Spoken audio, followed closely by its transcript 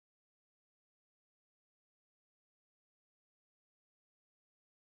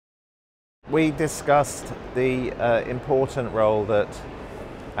we discussed the important role that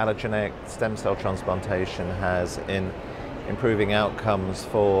allogeneic stem cell transplantation has in improving outcomes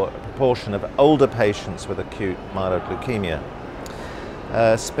for a proportion of older patients with acute myeloid leukemia.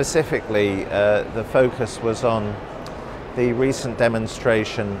 Specifically, the focus was on the recent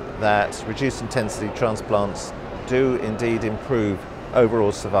demonstration that reduced intensity transplants do indeed improve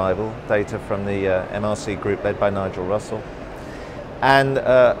overall survival, data from the MRC group led by Nigel Russell. And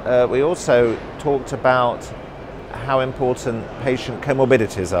we also talked about how important patient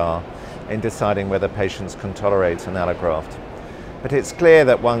comorbidities are in deciding whether patients can tolerate an allograft. But it's clear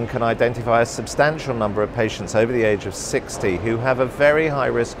that one can identify a substantial number of patients over the age of 60 who have a very high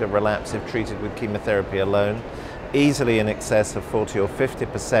risk of relapse if treated with chemotherapy alone, easily in excess of 40 or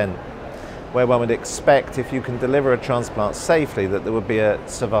 50%, where one would expect, if you can deliver a transplant safely, that there would be a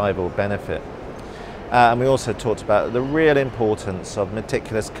survival benefit. And we also talked about the real importance of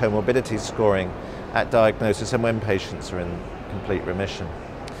meticulous comorbidity scoring at diagnosis and when patients are in complete remission.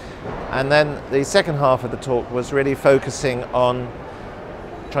 And then the second half of the talk was really focusing on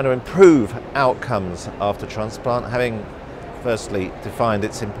trying to improve outcomes after transplant, having firstly defined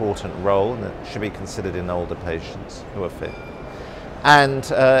its important role, and it should be considered in older patients who are fit. And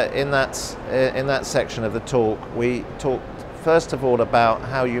in that section of the talk, we talked first of all about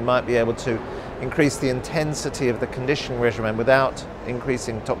how you might be able to increase the intensity of the conditioning regimen without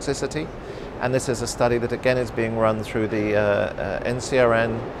increasing toxicity. And this is a study that again is being run through the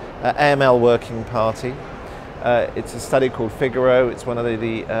NCRN AML Working Party. It's a study called Figaro. It's one of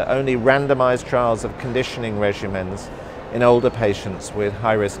the only randomized trials of conditioning regimens in older patients with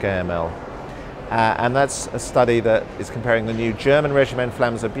high-risk AML. And that's a study that is comparing the new German regimen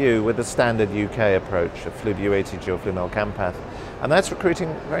Flamsabu with the standard UK approach of Flu-Bu-ATG or Flu-Melcampath. And that's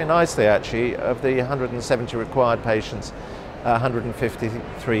recruiting very nicely, actually. Of the 170 required patients,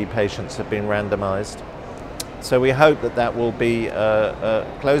 153 patients have been randomized. So we hope that that will be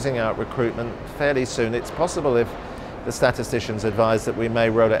closing out recruitment fairly soon. It's possible, if the statisticians advise, that we may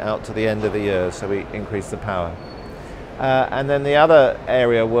roll it out to the end of the year, so we increase the power. And then the other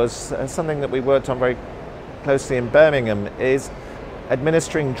area was something that we worked on very closely in Birmingham, is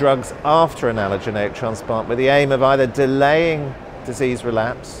administering drugs after an allogeneic transplant with the aim of either delaying disease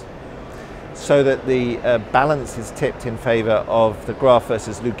relapse so that the balance is tipped in favor of the graft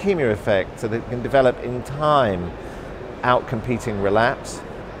versus leukemia effect, so that it can develop in time outcompeting relapse.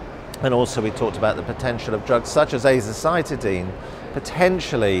 And also we talked about the potential of drugs such as azacitidine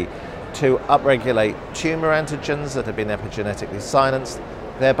potentially to upregulate tumor antigens that have been epigenetically silenced,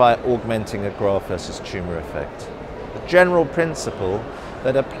 thereby augmenting a graft versus tumor effect. The general principle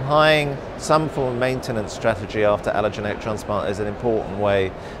that applying some form of maintenance strategy after allogeneic transplant is an important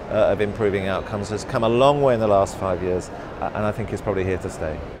way of improving outcomes has come a long way in the last 5 years, and I think is probably here to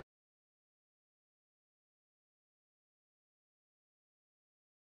stay.